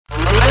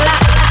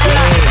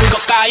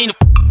Alright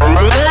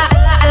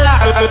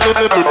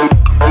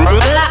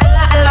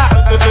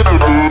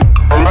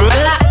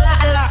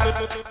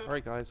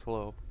guys,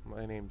 hello.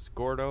 My name's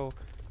Gordo.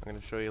 I'm going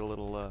to show you a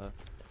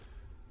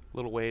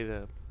little way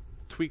to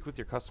tweak with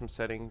your custom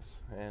settings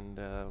and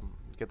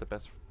get the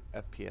best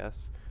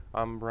FPS.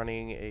 I'm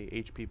running a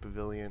HP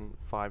Pavilion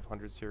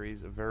 500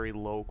 series, a very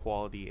low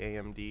quality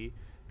AMD,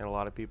 and a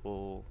lot of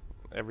people,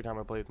 every time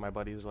I play with my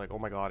buddies, are like, oh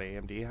my god,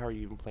 AMD, how are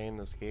you even playing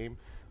this game?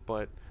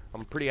 But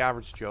I'm a pretty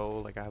average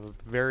Joe. Like, I have a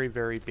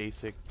very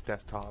basic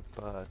desktop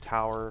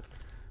tower.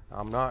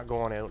 I'm not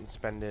going out and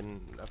spending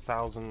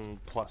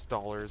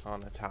 $1,000+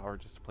 on a tower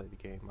just to play the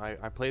game.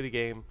 I play the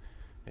game.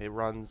 It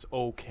runs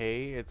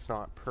okay. It's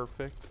not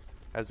perfect.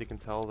 As you can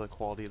tell, the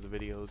quality of the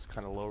video is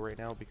kind of low right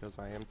now because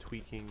I am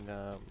tweaking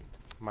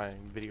my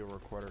video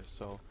recorder.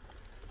 So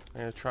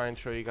I'm going to try and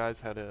show you guys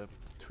how to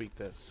tweak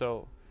this.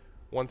 So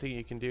one thing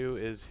you can do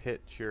is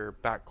hit your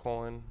back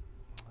colon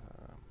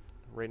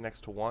right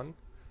next to 1,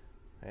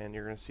 and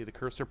you're going to see the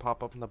cursor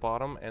pop up in the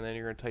bottom, and then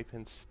you're going to type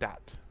in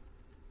stat.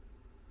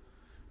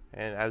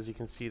 And as you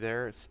can see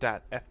there,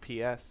 stat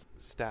FPS,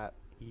 stat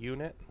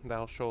unit.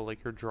 That'll show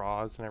like your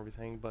draws and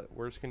everything, but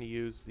we're just going to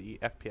use the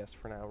FPS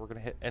for now. We're going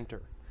to hit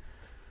enter.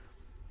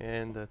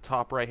 In the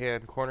top right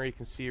hand corner, you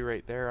can see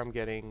right there I'm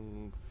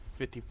getting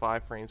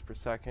 55 frames per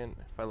second.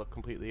 If I look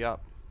completely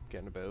up, I'm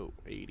getting about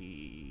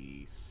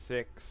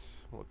 86.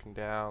 Looking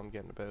down, I'm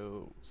getting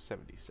about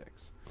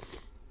 76.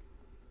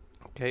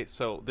 Okay,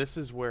 so this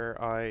is where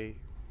I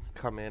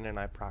come in and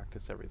I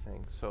practice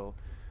everything. So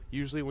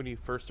usually when you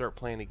first start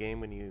playing a game,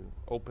 when you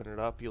open it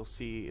up, you'll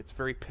see it's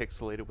very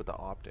pixelated with the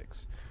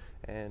optics,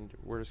 and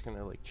we're just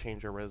gonna like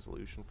change our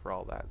resolution for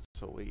all that.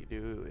 So what you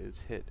do is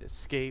hit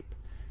escape,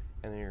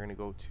 and then you're gonna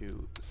go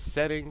to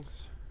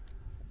settings,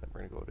 then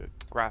we're gonna go to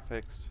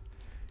graphics,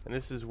 and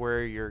this is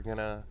where you're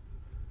gonna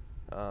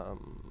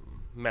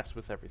mess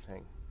with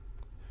everything.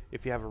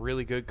 If you have a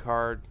really good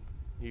card,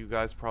 you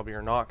guys probably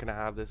are not gonna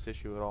have this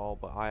issue at all,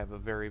 but I have a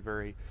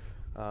very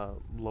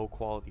low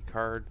quality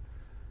card.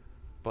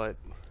 But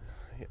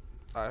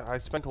I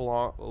spent a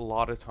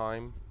lot of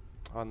time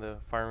on the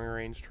firing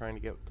range trying to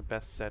get the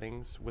best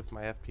settings with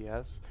my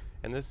FPS,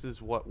 and this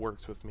is what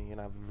works with me, and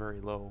I have a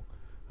very low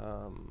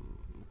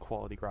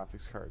quality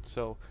graphics card.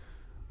 So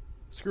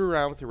screw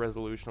around with your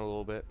resolution a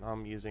little bit.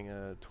 I'm using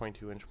a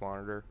 22-inch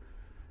monitor,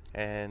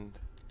 and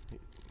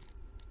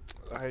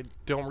I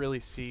don't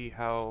really see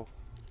how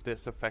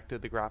this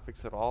affected the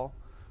graphics at all.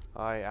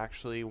 I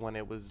actually, when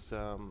it was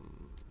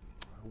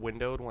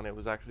windowed, when it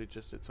was actually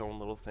just its own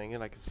little thing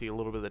and I could see a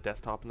little bit of the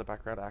desktop in the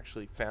background, I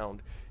actually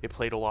found it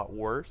played a lot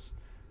worse,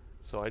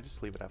 so I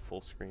just leave it at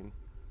full screen.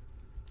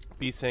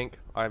 Vsync,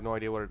 I have no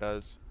idea what it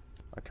does.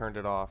 I turned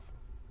it off.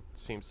 It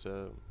seems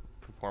to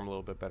perform a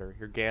little bit better.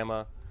 Your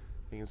gamma,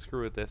 you can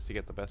screw with this to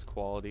get the best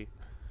quality.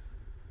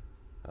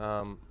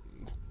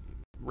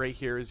 Right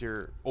here is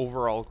your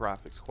overall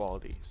graphics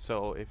quality.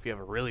 So if you have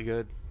a really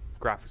good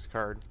graphics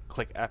card,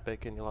 click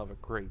Epic and you'll have a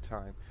great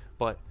time.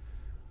 But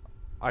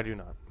I do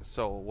not.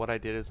 So what I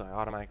did is I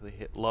automatically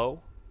hit low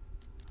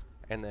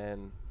and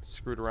then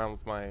screwed around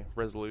with my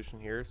resolution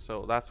here.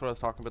 So that's what I was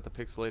talking about,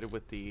 the pixelated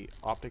with the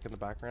optic in the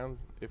background.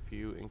 If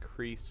you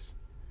increase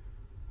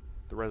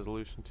the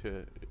resolution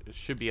to, it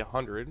should be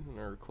 100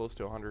 or close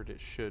to 100,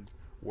 it should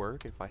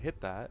work. If I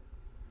hit that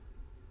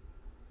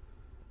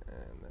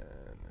and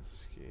then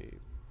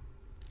escape,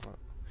 well,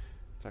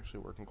 it's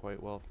actually working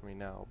quite well for me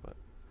now, but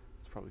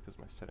it's probably because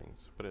my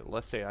settings. But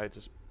let's say I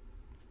just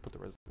put the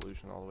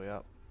resolution all the way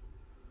up.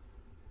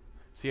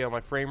 See how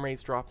my frame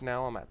rate's dropped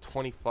now? I'm at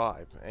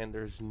 25, and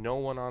there's no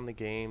one on the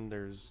game,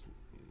 there's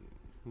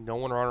no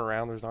one running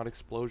around, there's not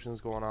explosions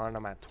going on.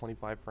 I'm at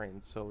 25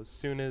 frames. So as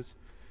soon as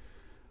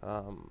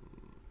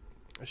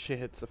shit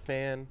hits the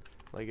fan,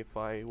 like if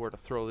I were to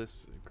throw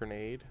this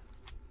grenade,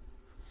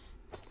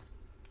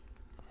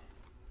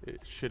 it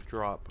should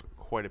drop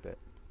quite a bit.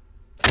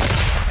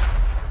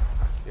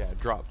 Yeah, it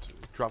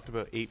dropped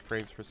about 8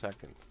 frames per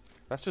second.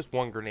 That's just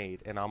one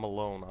grenade, and I'm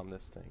alone on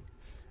this thing.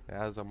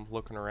 As I'm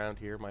looking around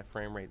here, my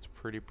frame rate's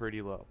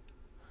pretty low.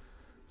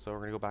 So we're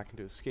gonna go back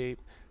into escape.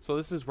 So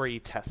this is where you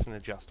test and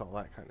adjust all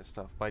that kind of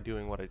stuff by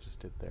doing what I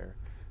just did there.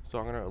 So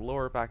I'm gonna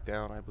lower it back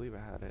down. I believe I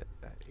had it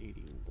at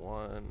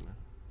 81.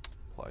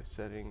 Apply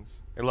settings.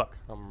 And look,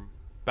 I'm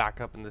back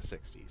up in the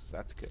 60s.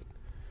 That's good.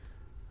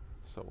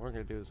 So what we're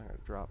gonna do is I'm gonna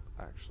drop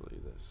actually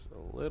this a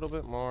little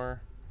bit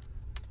more.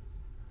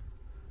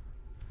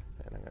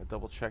 And I'm gonna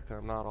double check that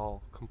I'm not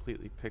all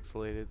completely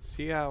pixelated.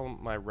 See how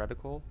my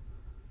reticle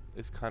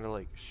is kind of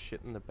like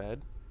shit in the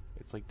bed?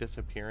 It's like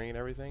disappearing and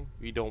everything.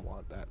 You don't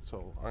want that,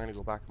 so I'm gonna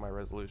go back to my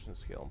resolution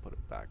scale and put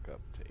it back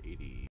up to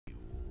 80.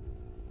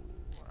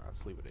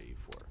 Let's leave it at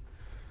 84.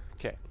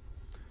 Okay.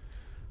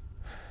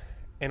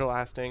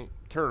 Anti-lasting,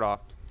 turn it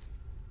off.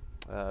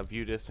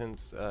 View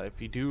distance,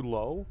 if you do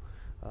low,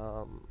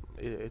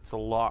 it's a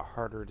lot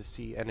harder to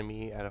see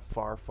enemy at a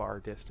far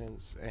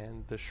distance,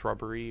 and the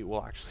shrubbery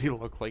will actually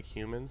look like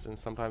humans. And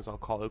sometimes I'll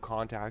call out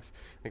contacts,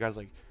 and the guy's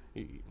like,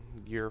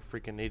 you're a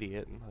freaking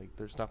idiot, and like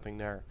there's nothing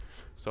there.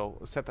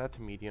 So set that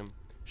to medium.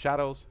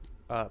 Shadows,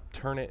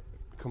 turn it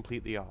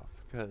completely off,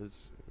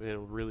 because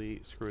it'll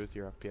really screw with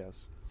your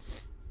FPS.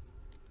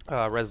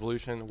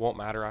 Resolution won't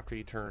matter after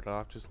you turn it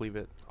off, just leave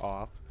it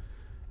off.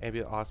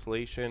 Ambient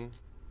oscillation,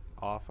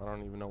 off. I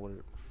don't even know what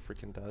it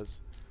freaking does.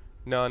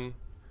 None.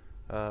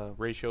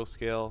 Ratio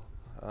scale,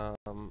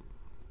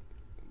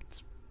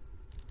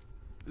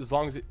 as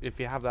long as if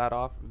you have that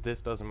off,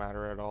 this doesn't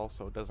matter at all,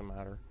 so it doesn't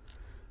matter.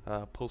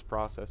 Post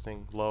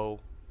processing, low.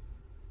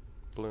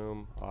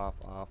 Bloom, off,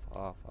 off,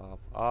 off, off,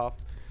 off,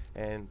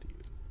 and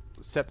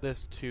set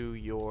this to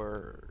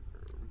your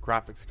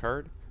graphics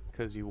card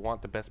because you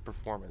want the best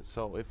performance.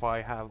 So if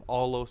I have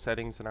all low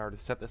settings and I were to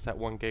set this at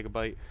 1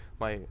 gigabyte,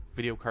 my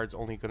video card's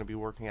only going to be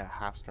working at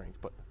half strength,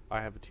 but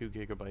I have a 2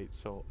 gigabyte,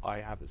 so I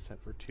have it set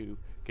for 2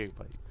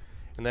 gigabyte.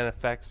 And then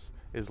effects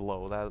is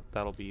low.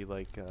 That'll be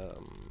like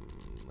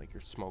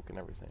your smoke and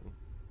everything.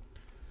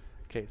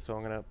 Okay, so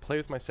I'm gonna play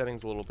with my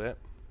settings a little bit.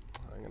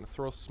 I'm gonna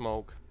throw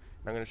smoke.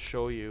 I'm going to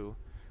show you,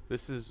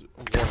 this is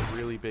one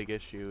really big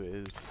issue,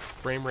 is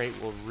frame rate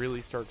will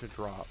really start to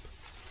drop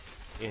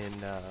in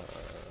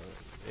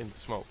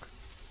smoke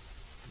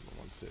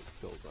once it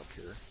fills up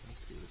here.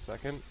 Let's give it a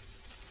second.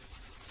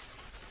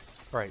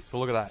 Alright, so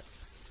look at that.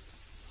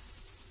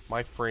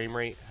 My frame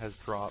rate has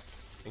dropped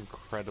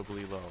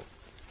incredibly low.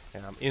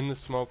 And I'm in the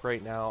smoke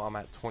right now. I'm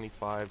at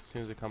 25. As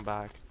soon as I come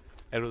back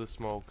out of the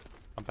smoke,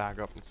 I'm back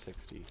up in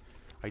 60.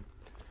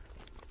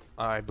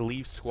 I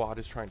believe Squad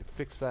is trying to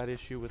fix that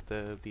issue with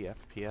the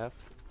FPF,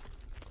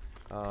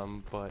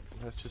 but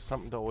that's just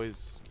something to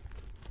always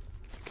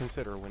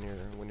consider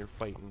when you're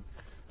fighting.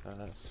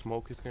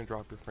 Smoke is going to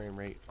drop your frame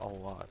rate a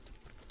lot.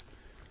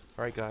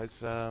 Alright guys,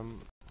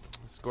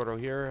 this is Gordo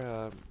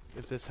here.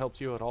 If this helps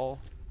you at all,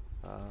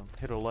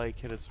 hit a like,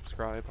 hit a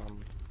subscribe. I'm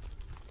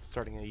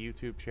starting a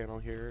YouTube channel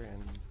here,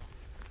 and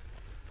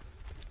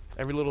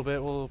every little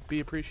bit will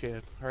be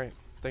appreciated. Alright,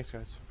 thanks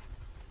guys.